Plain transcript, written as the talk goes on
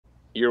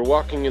You're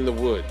walking in the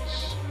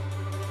woods.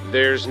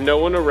 There's no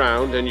one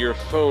around and your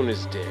phone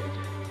is dead.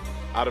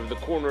 Out of the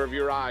corner of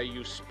your eye,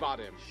 you spot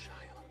him.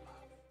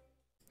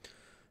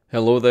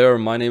 Hello there,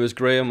 my name is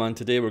Graham, and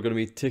today we're going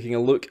to be taking a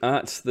look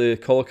at the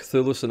Call of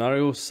Cthulhu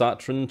scenario,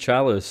 Saturnine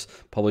Chalice,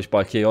 published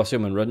by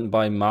Chaosium and written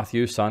by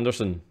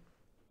Sanderson.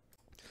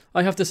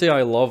 I have to say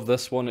I love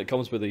this one. It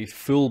comes with a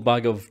full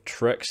bag of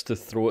tricks to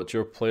throw at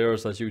your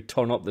players as you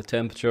turn up the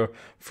temperature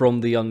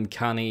from the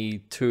uncanny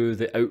to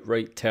the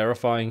outright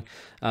terrifying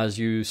as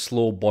you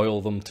slow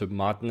boil them to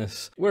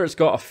madness. Where it's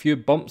got a few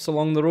bumps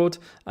along the road,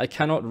 I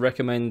cannot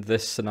recommend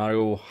this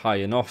scenario high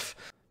enough.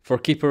 For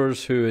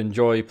keepers who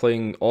enjoy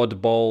playing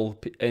oddball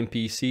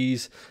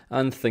NPCs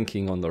and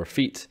thinking on their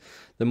feet.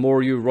 The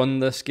more you run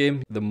this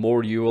game, the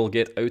more you will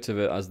get out of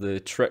it, as the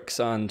tricks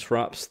and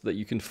traps that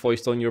you can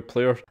foist on your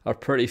player are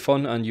pretty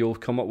fun and you'll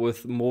come up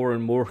with more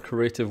and more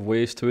creative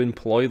ways to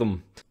employ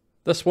them.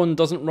 This one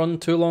doesn't run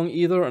too long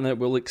either, and it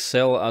will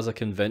excel as a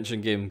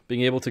convention game,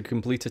 being able to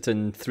complete it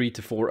in 3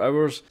 to 4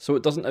 hours, so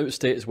it doesn't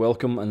outstay its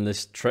welcome and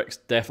the tricks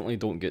definitely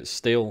don't get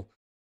stale.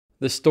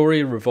 The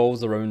story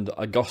revolves around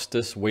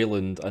Augustus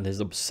Weyland and his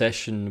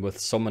obsession with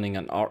summoning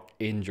an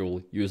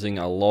archangel using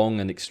a long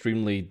and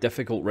extremely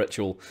difficult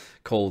ritual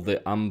called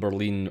the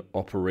Amberline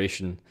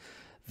Operation.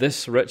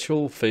 This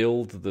ritual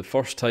failed the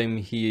first time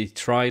he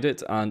tried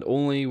it, and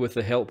only with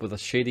the help of a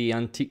shady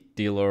antique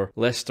dealer,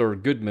 Lester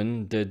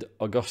Goodman, did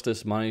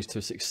Augustus manage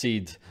to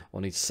succeed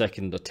on his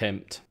second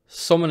attempt.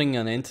 Summoning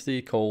an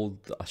entity called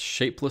a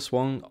Shapeless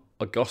One,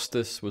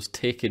 Augustus was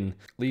taken,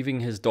 leaving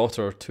his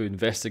daughter to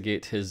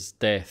investigate his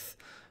death,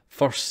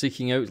 first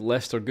seeking out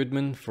Lester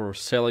Goodman for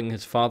selling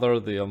his father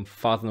the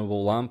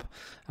unfathomable lamp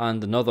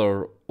and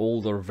another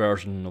older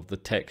version of the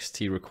text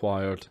he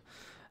required.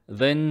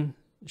 Then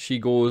she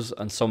goes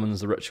and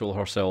summons the ritual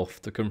herself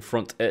to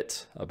confront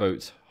it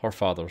about her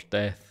father's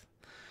death.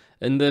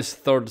 In this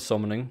third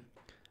summoning,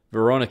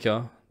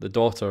 Veronica, the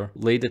daughter,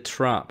 laid a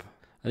trap,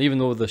 and even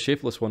though the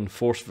Shapeless One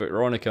forced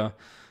Veronica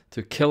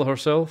to kill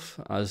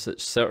herself as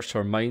it searched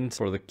her mind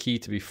for the key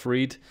to be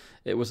freed,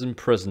 it was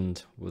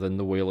imprisoned within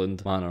the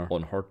Weyland manor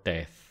on her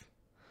death.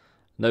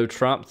 Now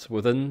trapped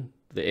within,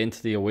 the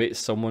entity awaits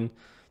someone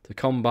to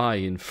come by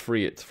and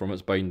free it from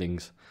its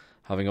bindings,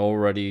 having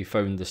already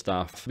found the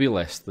staff to be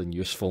less than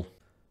useful.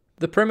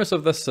 The premise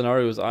of this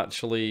scenario is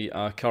actually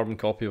a carbon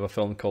copy of a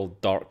film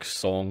called Dark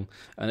Song,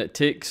 and it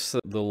takes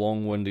the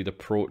long-winded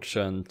approach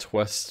and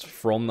twists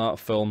from that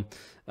film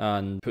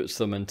and puts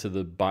them into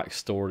the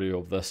backstory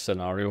of this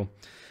scenario.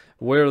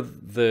 Where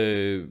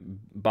the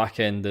back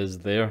end is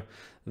there,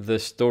 the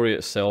story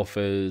itself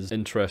is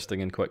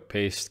interesting and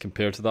quick-paced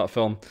compared to that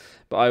film,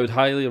 but I would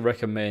highly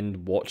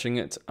recommend watching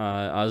it,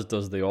 as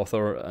does the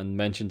author, and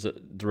mentions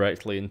it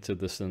directly into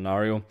the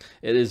scenario.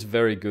 It is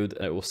very good,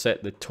 and it will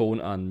set the tone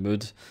and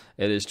mood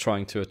it is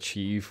trying to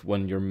achieve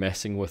when you're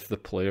messing with the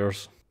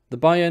players. The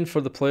buy-in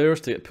for the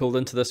players to get pulled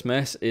into this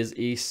mess is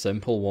a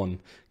simple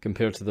one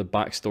compared to the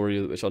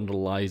backstory which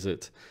underlies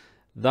it.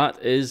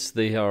 That is,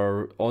 they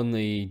are on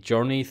the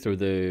journey through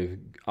the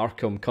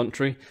Arkham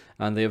country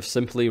and they have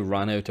simply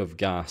ran out of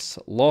gas.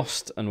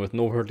 Lost and with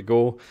nowhere to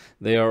go,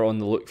 they are on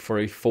the look for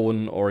a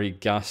phone or a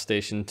gas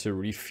station to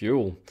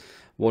refuel.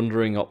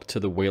 Wandering up to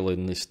the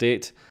Weyland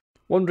estate.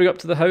 Wandering up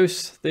to the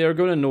house, they are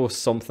going to know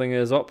something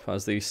is up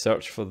as they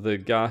search for the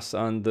gas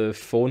and the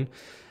phone.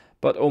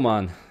 But oh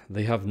man,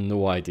 they have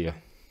no idea.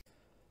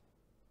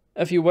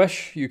 If you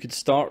wish, you could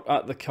start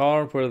at the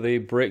car where they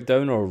break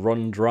down or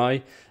run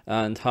dry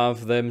and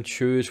have them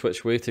choose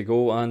which way to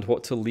go and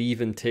what to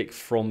leave and take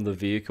from the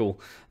vehicle.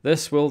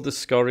 This will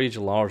discourage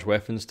large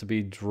weapons to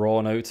be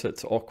drawn out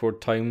at awkward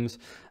times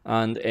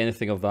and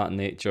anything of that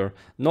nature.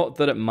 Not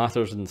that it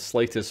matters in the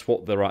slightest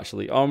what they're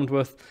actually armed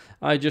with,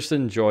 I just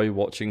enjoy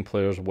watching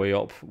players weigh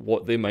up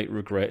what they might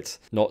regret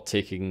not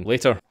taking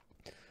later.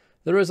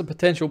 There is a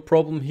potential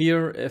problem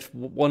here if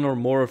one or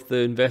more of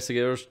the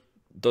investigators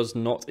does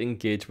not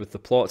engage with the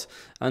plot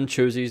and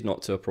chooses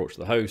not to approach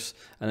the house,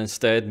 and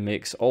instead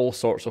makes all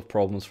sorts of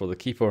problems for the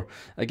keeper.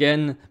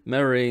 Again,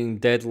 mirroring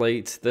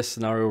Deadlight, this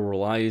scenario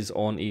relies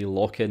on a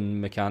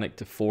lock-in mechanic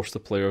to force the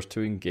players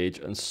to engage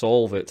and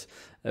solve it,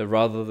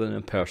 rather than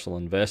a personal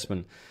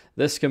investment.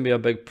 This can be a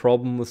big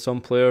problem with some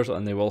players,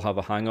 and they will have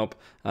a hang-up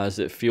as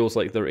it feels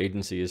like their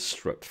agency is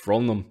stripped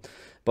from them.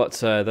 But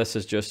this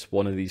is just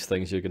one of these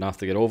things you're going to have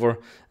to get over,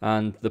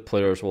 and the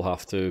players will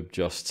have to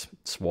just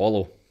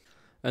swallow.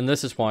 And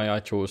this is why I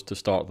chose to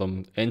start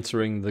them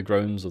entering the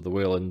grounds of the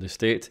Weyland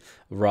estate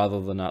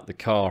rather than at the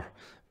car.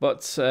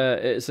 But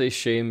it's a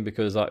shame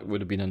because that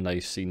would have been a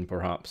nice scene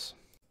perhaps.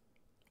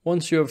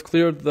 Once you have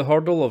cleared the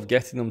hurdle of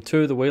getting them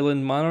to the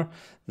Weyland manor,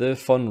 the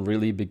fun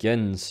really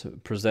begins,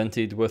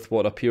 presented with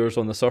what appears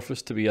on the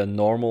surface to be a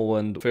normal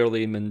and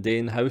fairly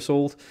mundane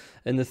household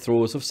in the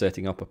throes of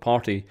setting up a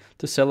party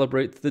to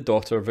celebrate the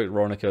daughter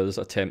Veronica's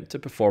attempt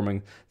at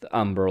performing the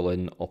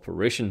Amberline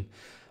Operation.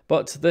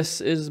 But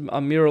this is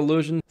a mere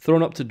illusion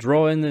thrown up to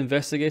draw in the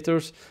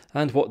investigators,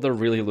 and what they're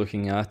really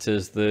looking at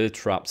is the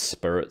trapped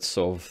spirits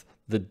of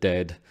the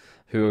dead,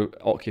 who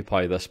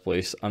occupy this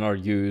place and are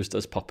used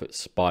as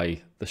puppets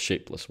by the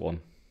Shapeless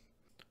One.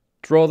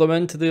 Draw them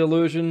into the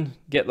illusion,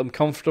 get them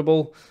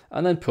comfortable,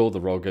 and then pull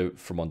the rug out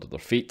from under their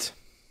feet.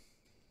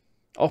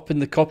 Up in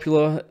the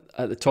cupola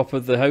at the top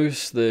of the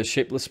house, the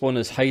Shapeless One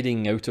is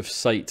hiding out of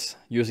sight,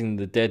 using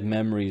the dead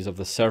memories of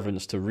the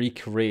servants to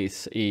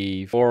recreate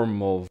a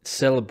form of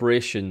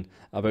celebration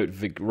about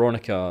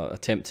Veronica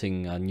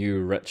attempting a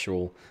new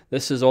ritual.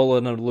 This is all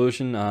an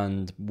illusion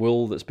and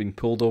wool that's been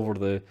pulled over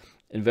the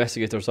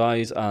investigator's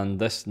eyes, and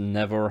this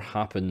never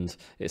happened.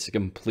 It's a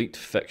complete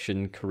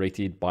fiction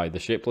created by the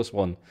Shapeless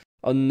One.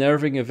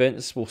 Unnerving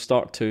events will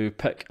start to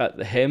pick at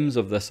the hems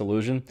of this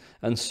illusion,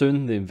 and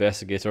soon the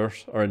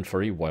investigators are in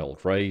for a wild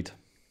ride.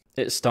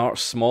 It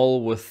starts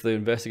small, with the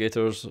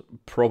investigators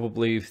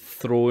probably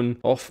thrown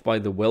off by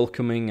the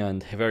welcoming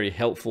and very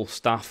helpful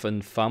staff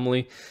and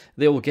family.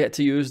 They will get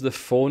to use the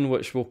phone,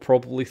 which will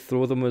probably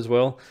throw them as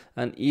well,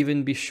 and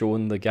even be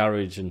shown the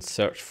garage in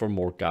search for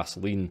more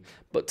gasoline,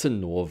 but to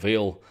no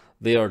avail.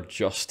 They are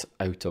just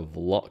out of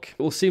luck.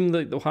 It will seem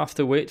that they'll have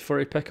to wait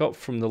for a pickup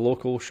from the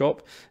local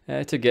shop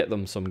to get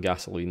them some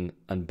gasoline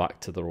and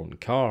back to their own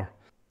car.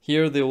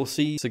 Here they will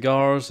see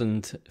cigars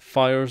and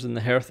fires in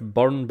the hearth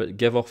burn but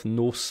give off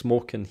no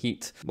smoke and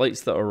heat. Lights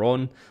that are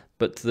on,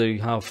 but they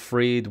have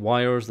frayed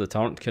wires that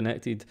aren't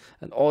connected,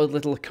 and odd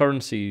little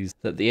occurrences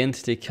that the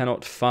entity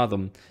cannot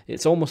fathom.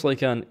 It's almost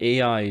like an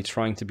AI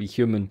trying to be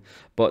human,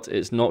 but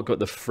it's not got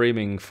the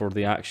framing for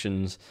the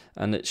actions,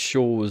 and it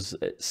shows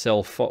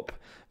itself up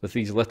with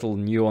these little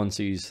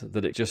nuances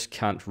that it just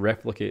can't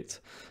replicate,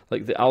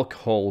 like the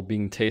alcohol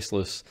being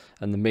tasteless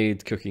and the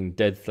maid cooking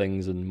dead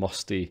things in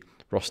musty,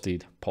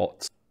 rusted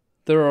pots.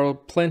 There are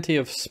plenty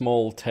of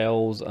small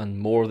tells and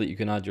more that you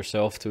can add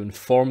yourself to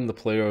inform the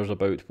players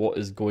about what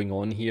is going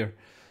on here,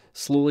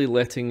 slowly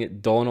letting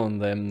it dawn on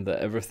them that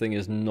everything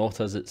is not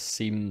as it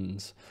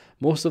seems.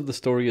 Most of the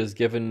story is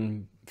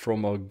given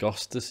from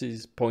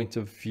Augustus's point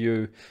of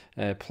view,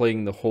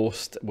 playing the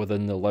host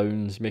within the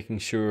lounge, making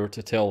sure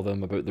to tell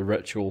them about the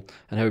ritual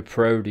and how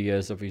proud he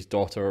is of his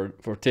daughter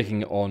for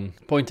taking it on,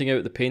 pointing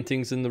out the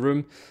paintings in the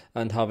room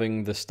and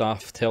having the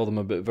staff tell them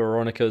about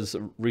Veronica's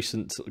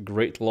recent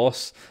great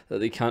loss, that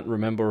they can't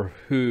remember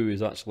who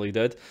is actually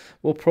dead,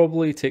 will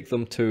probably take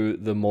them to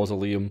the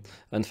mausoleum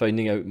and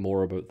finding out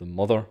more about the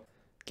mother.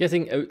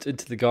 Getting out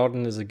into the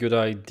garden is a good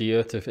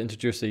idea to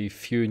introduce a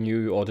few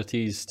new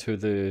oddities to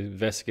the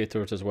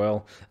investigators as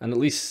well, and at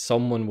least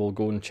someone will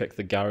go and check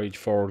the garage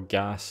for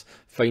gas,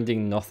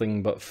 finding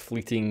nothing but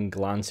fleeting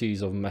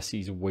glances of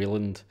Mrs.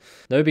 Weyland.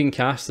 Now being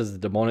cast as the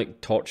demonic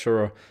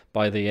torturer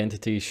by the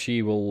entity,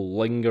 she will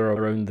linger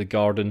around the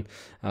garden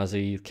as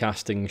a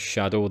casting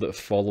shadow that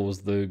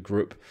follows the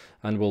group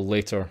and will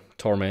later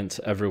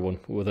torment everyone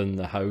within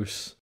the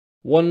house.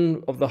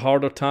 One of the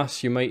harder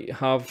tasks you might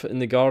have in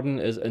the garden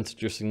is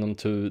introducing them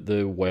to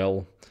the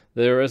well.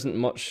 There isn't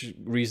much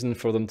reason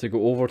for them to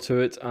go over to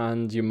it,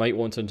 and you might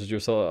want to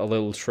introduce a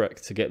little trick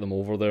to get them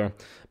over there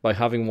by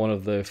having one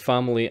of the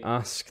family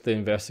ask the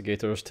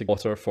investigators to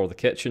water for the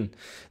kitchen.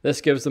 This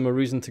gives them a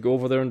reason to go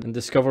over there and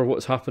discover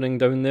what's happening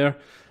down there,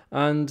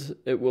 and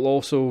it will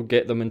also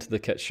get them into the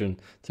kitchen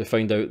to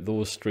find out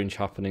those strange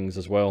happenings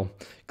as well,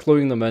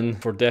 cluing them in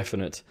for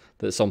definite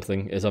that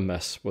something is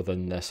amiss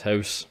within this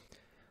house.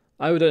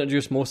 I would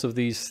introduce most of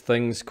these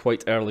things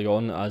quite early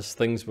on, as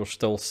things were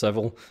still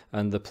civil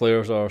and the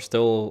players are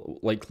still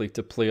likely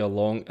to play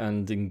along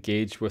and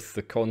engage with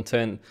the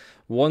content.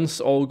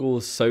 Once all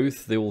goes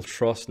south, they will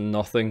trust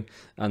nothing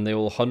and they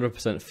will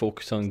 100%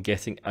 focus on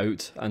getting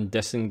out and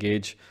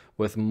disengage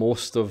with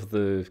most of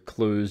the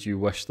clues you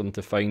wish them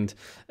to find,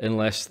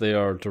 unless they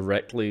are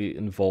directly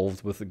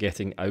involved with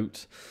getting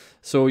out.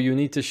 So you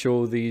need to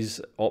show these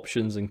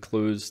options and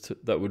clues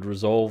that would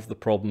resolve the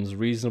problems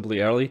reasonably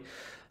early.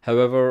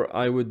 However,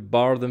 I would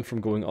bar them from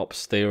going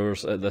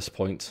upstairs at this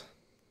point.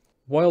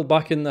 While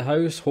back in the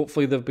house,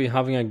 hopefully they've been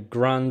having a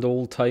grand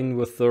old time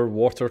with their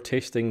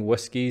water-tasting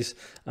whiskies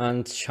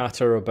and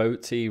chatter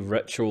about a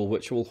ritual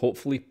which will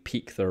hopefully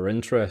pique their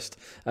interest,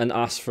 and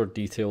ask for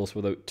details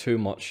without too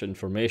much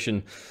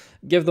information.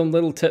 Give them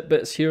little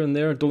tidbits here and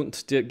there,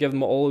 don't give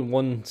them all in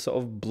one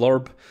sort of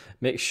blurb.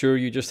 Make sure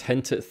you just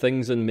hint at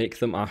things and make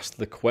them ask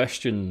the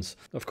questions.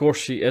 Of course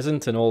she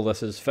isn't, and all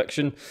this is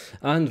fiction,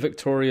 and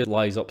Victoria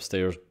lies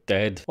upstairs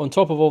dead. On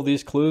top of all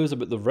these clues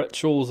about the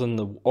rituals and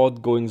the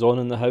odd goings on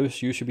in the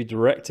house, you should be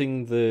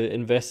directing the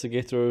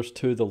investigators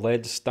to the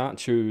lead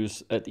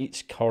statues at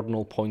each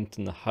cardinal point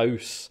in the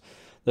house.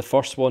 The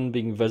first one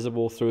being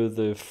visible through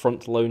the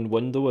front lounge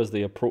window as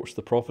they approach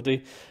the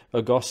property.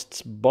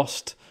 Auguste's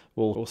bust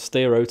will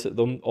stare out at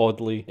them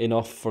oddly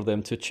enough for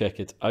them to check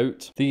it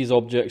out. These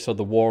objects are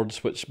the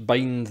wards which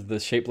bind the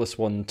Shapeless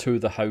One to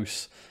the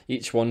house,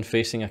 each one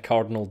facing a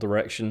cardinal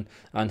direction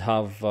and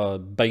have a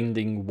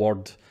binding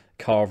word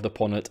carved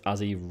upon it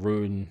as a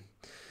rune.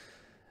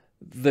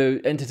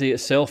 The entity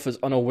itself is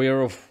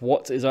unaware of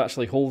what is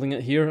actually holding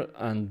it here,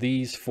 and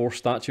these 4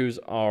 statues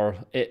are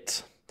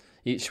it.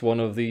 Each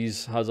one of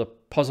these has a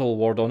puzzle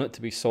word on it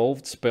to be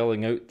solved,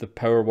 spelling out the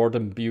power word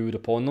imbued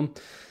upon them.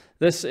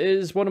 This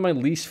is one of my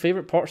least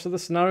favourite parts of the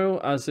scenario,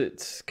 as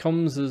it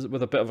comes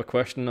with a bit of a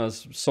question,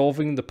 as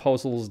solving the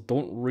puzzles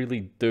don't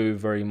really do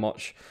very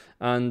much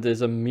and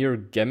is a mere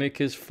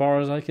gimmick as far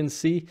as I can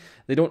see.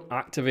 They don't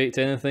activate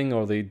anything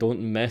or they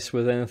don't mess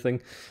with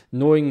anything.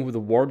 Knowing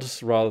the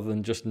words rather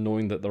than just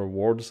knowing that they're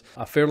words,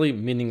 a fairly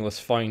meaningless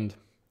find.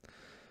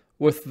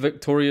 With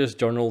Victoria's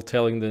journal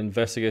telling the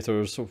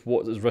investigators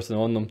what is written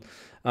on them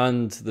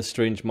and the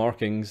strange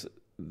markings,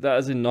 that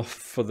is enough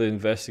for the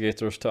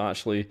investigators to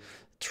actually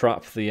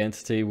trap the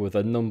entity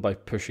within them by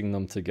pushing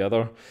them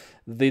together.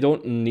 They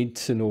don't need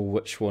to know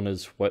which one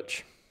is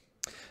which.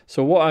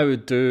 So what I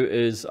would do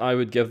is I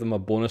would give them a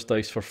bonus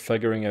dice for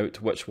figuring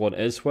out which one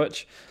is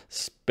which,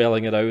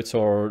 spelling it out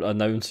or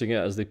announcing it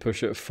as they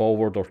push it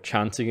forward or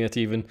chanting it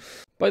even.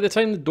 By the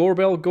time the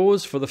doorbell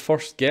goes for the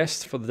first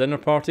guest for the dinner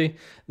party,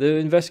 the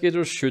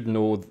investigators should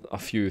know a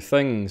few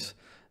things.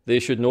 They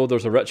should know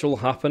there's a ritual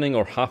happening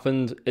or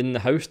happened in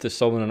the house to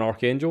summon an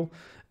archangel.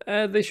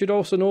 They should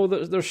also know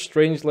that there's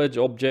strange ledge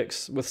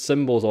objects with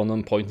symbols on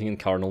them pointing in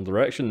cardinal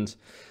directions.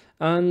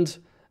 And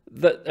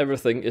that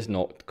everything is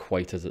not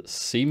quite as it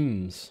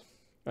seems.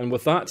 And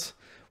with that,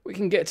 we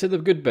can get to the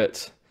good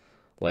bit.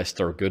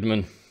 Lester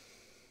Goodman.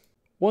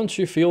 Once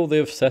you feel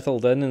they've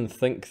settled in and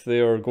think they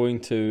are going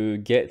to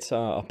get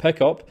a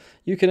pickup,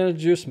 you can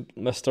introduce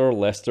Mr.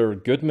 Lester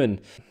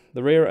Goodman,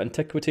 the rare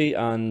antiquity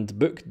and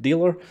book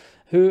dealer,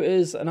 who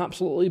is an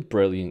absolutely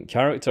brilliant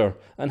character,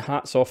 and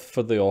hats off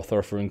for the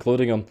author for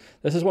including him.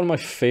 This is one of my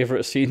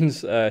favourite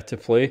scenes to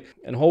play,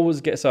 and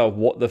always gets a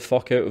what the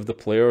fuck out of the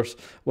players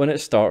when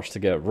it starts to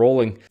get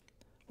rolling.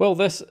 Well,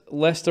 this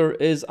Lester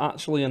is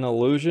actually an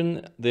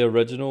illusion. The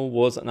original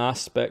was an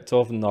aspect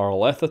of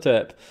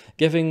Nyarlathotep,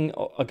 giving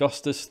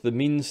Augustus the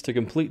means to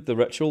complete the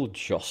ritual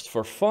just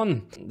for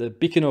fun. The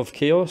Beacon of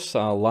Chaos,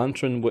 a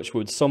lantern which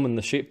would summon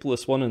the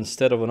Shapeless One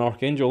instead of an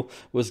Archangel,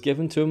 was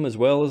given to him as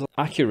well as an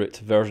accurate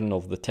version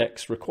of the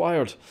text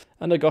required,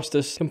 and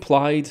Augustus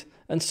complied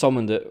and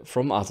summoned it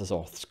from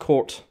Azazoth's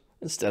court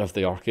instead of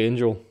the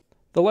Archangel.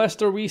 The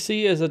Lester we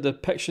see is a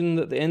depiction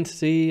that the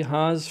entity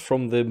has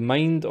from the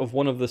mind of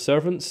one of the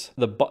servants,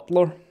 the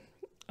butler,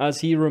 as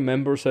he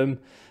remembers him,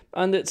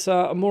 and it's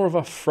more of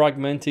a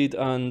fragmented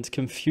and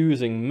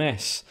confusing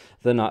mess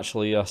than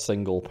actually a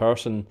single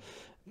person,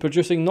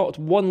 producing not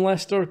one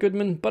Lester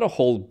Goodman, but a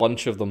whole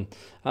bunch of them.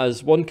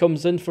 As one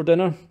comes in for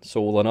dinner,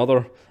 so will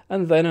another,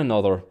 and then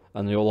another,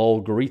 and they'll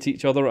all greet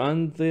each other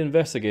and the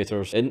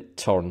investigators in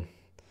turn.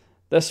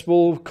 This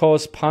will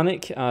cause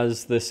panic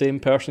as the same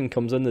person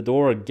comes in the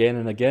door again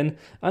and again,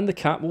 and the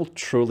cat will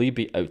truly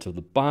be out of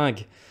the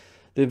bag.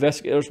 The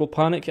investigators will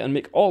panic and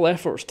make all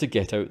efforts to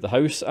get out the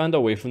house and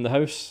away from the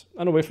house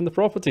and away from the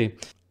property,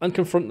 and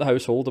confront the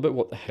household about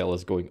what the hell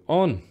is going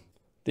on.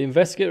 The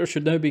investigators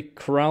should now be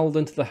corralled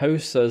into the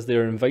house as they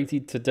are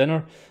invited to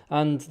dinner,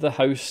 and the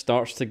house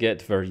starts to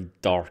get very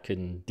dark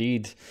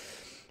indeed.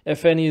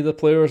 If any of the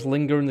players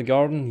linger in the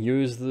garden,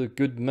 use the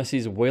good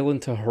Mrs.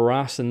 Weyland to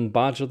harass and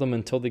badger them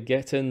until they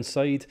get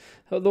inside,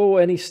 although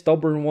any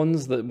stubborn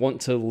ones that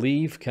want to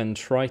leave can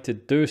try to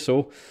do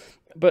so,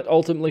 but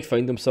ultimately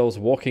find themselves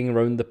walking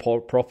around the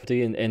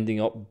property and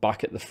ending up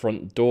back at the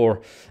front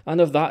door.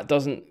 And if that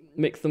doesn't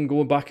make them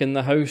go back in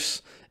the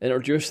house,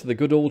 introduce the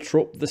good old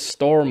trope, the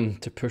storm,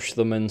 to push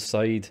them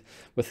inside,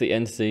 with the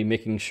entity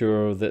making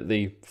sure that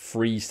they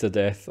freeze to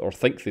death, or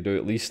think they do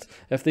at least,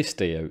 if they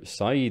stay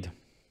outside.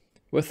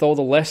 With all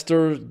the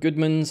Lester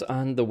Goodmans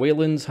and the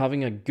Weylands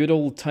having a good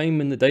old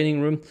time in the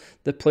dining room,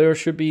 the players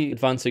should be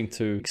advancing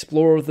to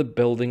explore the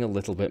building a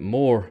little bit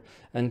more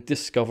and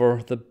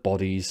discover the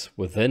bodies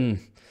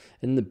within.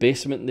 In the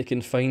basement they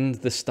can find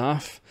the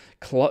staff,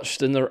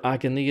 clutched in their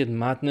agony and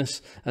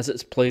madness as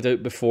it's played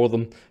out before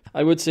them.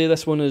 I would say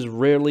this one is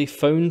rarely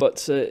found,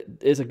 but it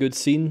is a good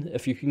scene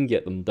if you can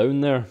get them down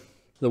there.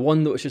 The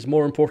one which is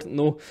more important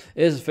though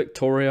is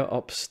Victoria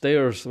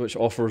upstairs, which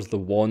offers the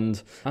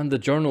wand, and the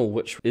journal,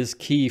 which is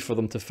key for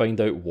them to find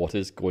out what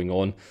is going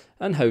on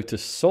and how to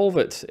solve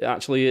it.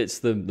 Actually, it's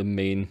the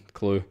main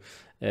clue,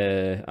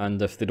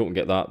 and if they don't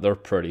get that, they're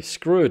pretty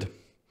screwed.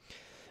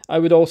 I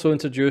would also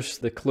introduce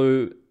the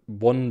clue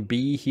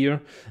 1B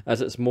here,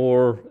 as it's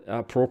more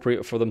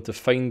appropriate for them to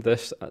find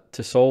this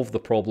to solve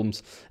the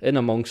problems in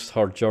amongst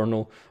her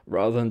journal,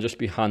 rather than just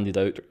be handed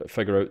out,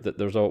 figure out that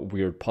there's a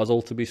weird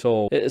puzzle to be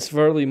solved. It's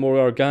fairly more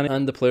organic,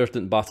 and the players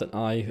didn't bat an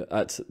eye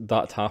at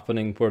that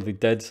happening where they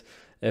did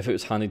if it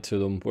was handed to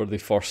them where they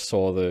first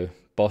saw the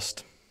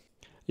bust.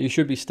 You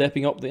should be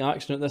stepping up the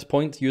action at this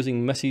point,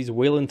 using Mrs.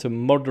 Weyland to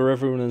murder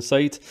everyone in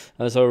sight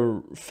as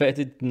her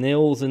fetid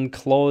nails and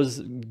claws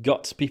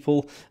guts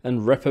people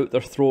and rip out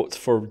their throats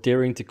for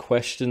daring to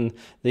question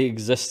the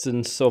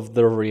existence of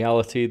their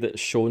reality that's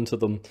shown to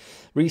them,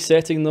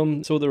 resetting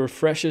them so they're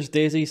fresh as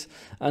daisies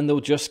and they'll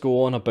just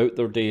go on about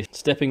their day,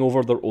 stepping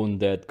over their own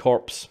dead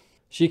corpse.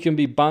 She can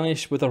be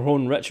banished with her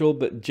own ritual,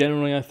 but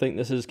generally I think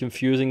this is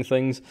confusing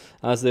things,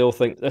 as they'll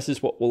think this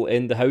is what will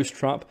end the house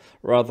trap,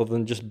 rather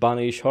than just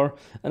banish her,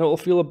 and it will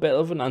feel a bit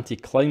of an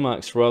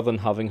anticlimax rather than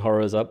having her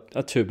as a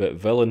 2-bit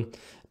villain.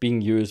 being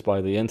used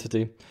by the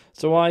entity.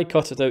 So I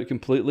cut it out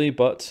completely,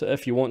 but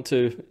if you want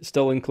to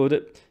still include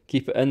it,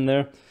 keep it in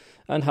there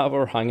and have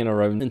her hanging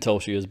around until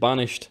she is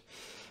banished.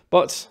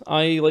 But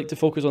I like to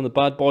focus on the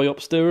bad boy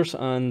upstairs,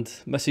 and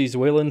Mrs.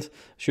 Weyland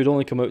should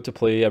only come out to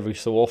play every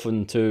so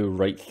often to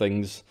right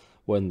things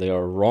when they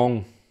are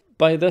wrong.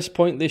 By this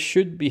point they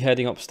should be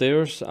heading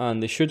upstairs,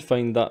 and they should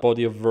find that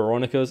body of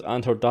Veronica's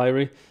and her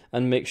diary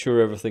and make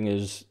sure everything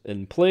is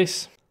in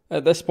place.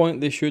 At this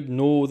point they should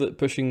know that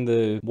pushing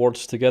the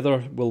wards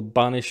together will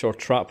banish or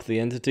trap the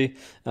entity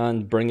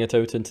and bring it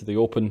out into the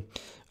open.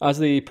 As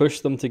they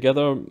push them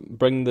together,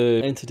 bring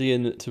the entity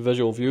into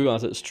visual view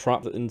as it's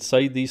trapped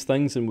inside these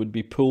things and would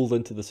be pulled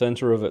into the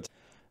centre of it.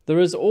 There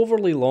is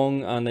overly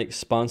long and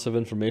expansive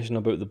information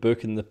about the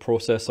book and the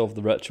process of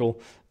the ritual,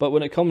 but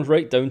when it comes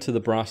right down to the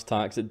brass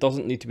tacks, it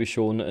doesn't need to be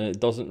shown and it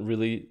doesn't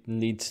really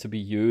need to be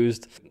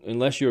used,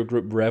 unless your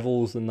group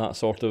revels in that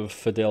sort of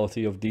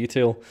fidelity of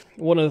detail.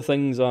 One of the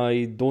things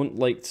I don't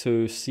like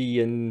to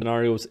see in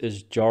scenarios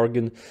is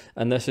jargon,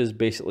 and this is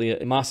basically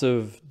a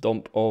massive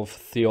dump of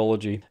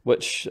theology,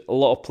 which a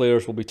lot of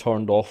players will be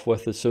turned off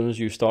with as soon as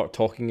you start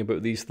talking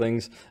about these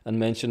things and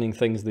mentioning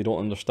things they don't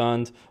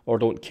understand or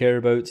don't care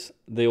about.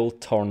 They'll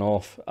turn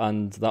off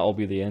and that'll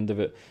be the end of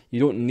it. You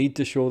don't need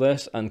to show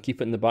this, and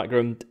keep it in the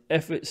background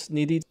if it's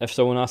needed. If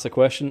someone asks a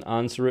question,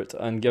 answer it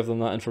and give them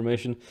that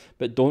information,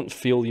 but don't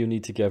feel you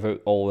need to give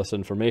out all this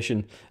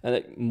information, and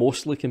it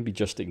mostly can be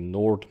just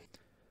ignored.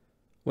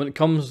 When it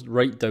comes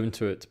right down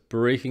to it,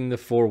 breaking the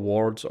 4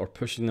 wards or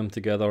pushing them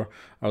together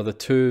are the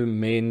 2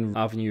 main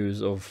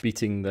avenues of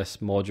beating this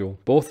module.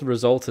 Both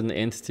result in the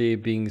entity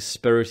being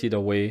spirited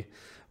away,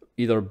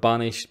 either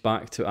banished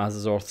back to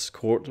Azazorth's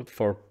court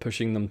for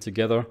pushing them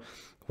together,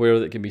 where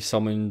it can be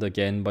summoned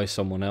again by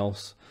someone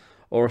else,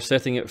 or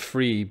setting it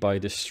free by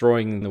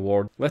destroying the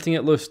ward, letting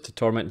it loose to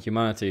torment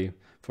humanity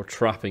for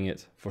trapping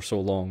it for so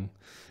long.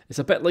 It's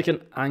a bit like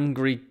an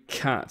angry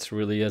cat,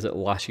 really, as it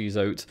lashes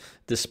out,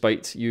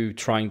 despite you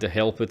trying to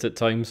help it at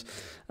times,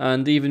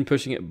 and even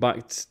pushing it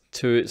back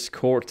to its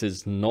court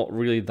is not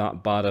really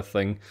that bad a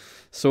thing.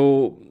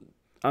 So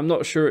I'm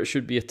not sure it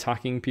should be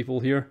attacking people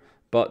here,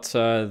 but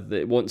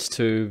it wants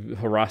to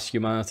harass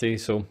humanity,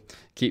 so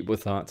keep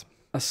with that.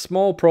 A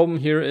small problem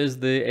here is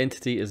the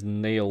entity is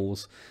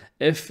nails.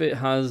 If it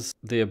has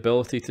the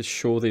ability to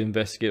show the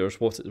investigators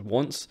what it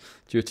wants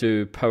due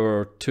to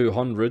power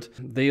 200,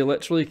 they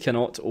literally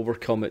cannot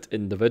overcome it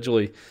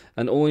individually,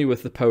 and only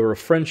with the power of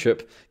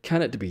friendship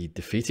can it be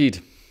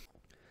defeated.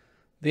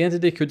 The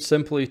entity could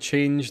simply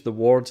change the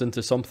wards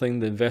into something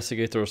the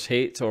investigators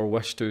hate or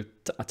wish to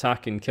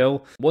attack and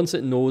kill once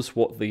it knows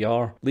what they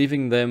are,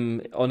 leaving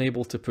them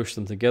unable to push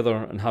them together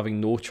and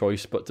having no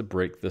choice but to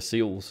break the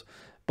seals.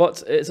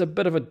 But it's a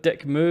bit of a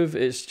dick move.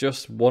 It's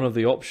just one of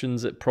the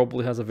options it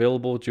probably has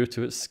available due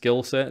to its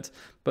skill set.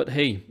 But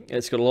hey,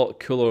 it's got a lot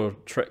cooler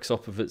tricks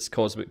up of its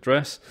cosmic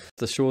dress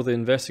to show the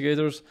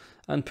investigators,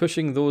 and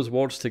pushing those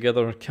wards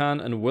together can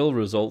and will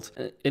result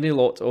in a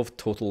lot of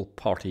total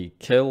party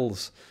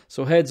kills.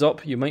 So heads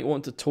up, you might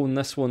want to tone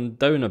this one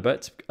down a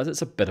bit, as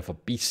it's a bit of a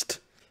beast.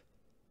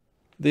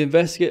 The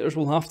investigators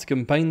will have to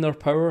combine their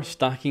power,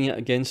 stacking it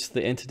against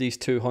the entity's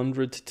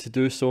 200 to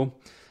do so,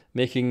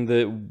 making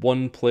the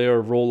one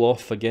player roll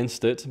off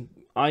against it.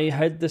 I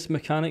hid this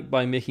mechanic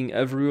by making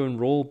everyone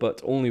roll, but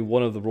only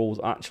one of the rolls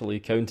actually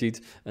counted,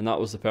 and that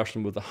was the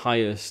person with the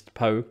highest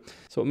POW.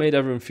 So it made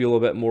everyone feel a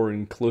bit more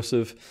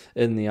inclusive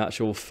in the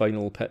actual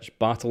final pitch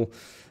battle.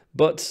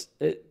 But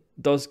it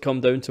does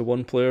come down to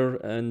one player,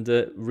 and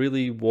it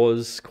really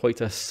was quite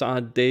a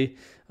sad day,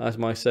 as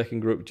my second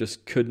group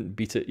just couldn't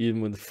beat it,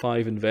 even with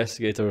 5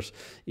 investigators,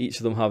 each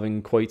of them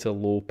having quite a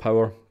low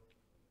power,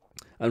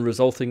 and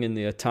resulting in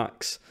the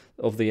attacks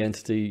of the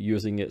entity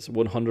using its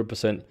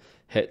 100%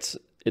 hits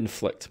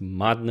inflict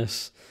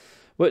madness,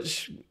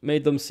 which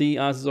made them see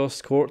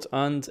Azazorth's court,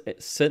 and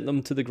it sent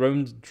them to the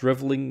ground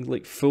drivelling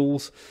like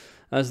fools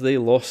as they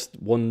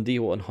lost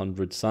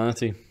 1d100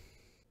 sanity.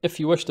 If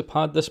you wish to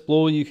pad this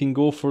blow, you can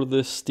go for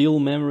the steel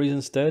memories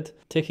instead,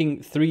 taking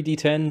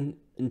 3d10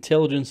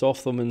 intelligence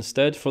off them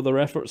instead for their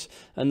efforts,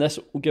 and this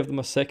will give them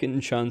a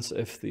second chance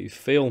if they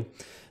fail,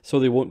 so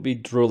they won't be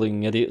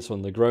drooling idiots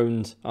on the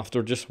ground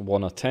after just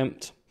one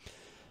attempt.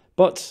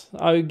 But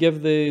I would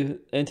give the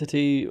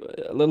entity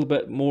a little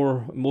bit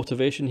more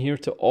motivation here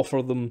to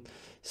offer them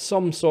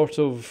some sort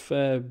of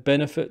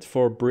benefit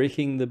for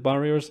breaking the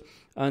barriers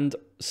and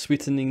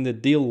sweetening the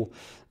deal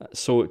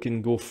so it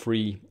can go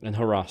free and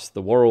harass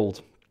the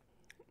world.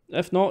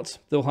 If not,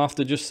 they'll have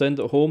to just send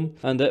it home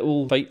and it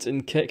will fight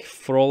and kick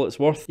for all it's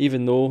worth,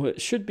 even though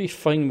it should be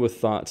fine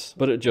with that,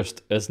 but it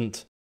just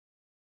isn't.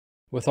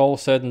 With all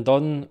said and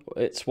done,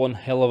 it's one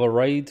hell of a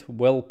ride,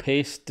 well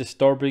paced,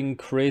 disturbing,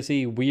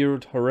 crazy,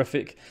 weird,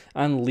 horrific,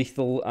 and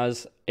lethal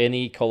as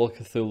any Call of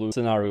Cthulhu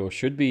scenario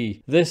should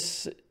be.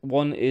 This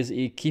one is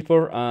a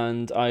keeper,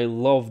 and I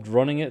loved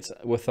running it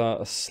with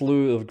a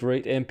slew of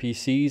great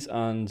NPCs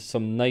and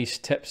some nice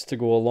tips to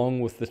go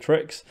along with the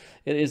tricks.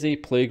 It is a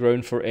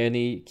playground for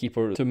any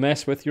keeper to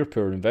mess with your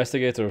poor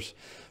investigators.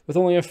 With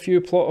only a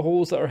few plot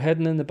holes that are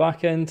hidden in the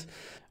back end,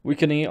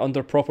 weakening it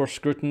under proper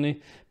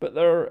scrutiny, but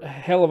they're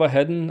hell of a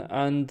hidden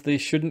and they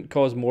shouldn't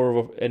cause more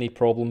of any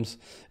problems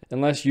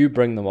unless you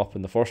bring them up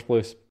in the first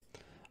place.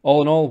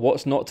 All in all,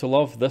 what's not to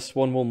love? This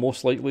one will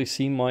most likely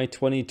see my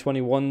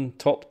 2021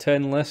 top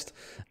 10 list,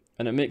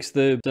 and it makes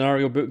the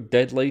scenario book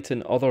Deadlight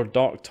and Other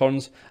Dark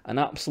Turns an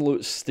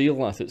absolute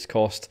steal at its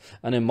cost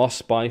and a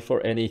must-buy for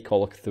any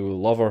Call of Cthulhu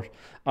lover.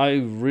 I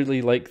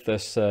really like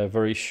this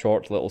very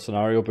short little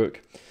scenario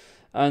book.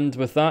 And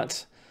with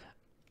that,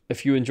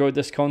 if you enjoyed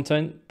this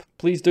content,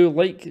 please do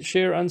like,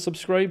 share and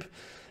subscribe.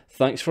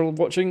 Thanks for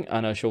watching,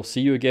 and I shall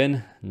see you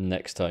again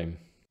next time.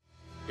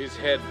 His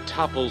head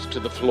topples to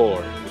the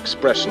floor,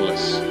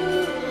 expressionless.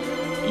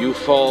 You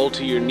fall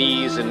to your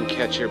knees and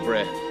catch your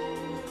breath.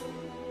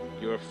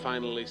 You're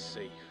finally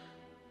safe.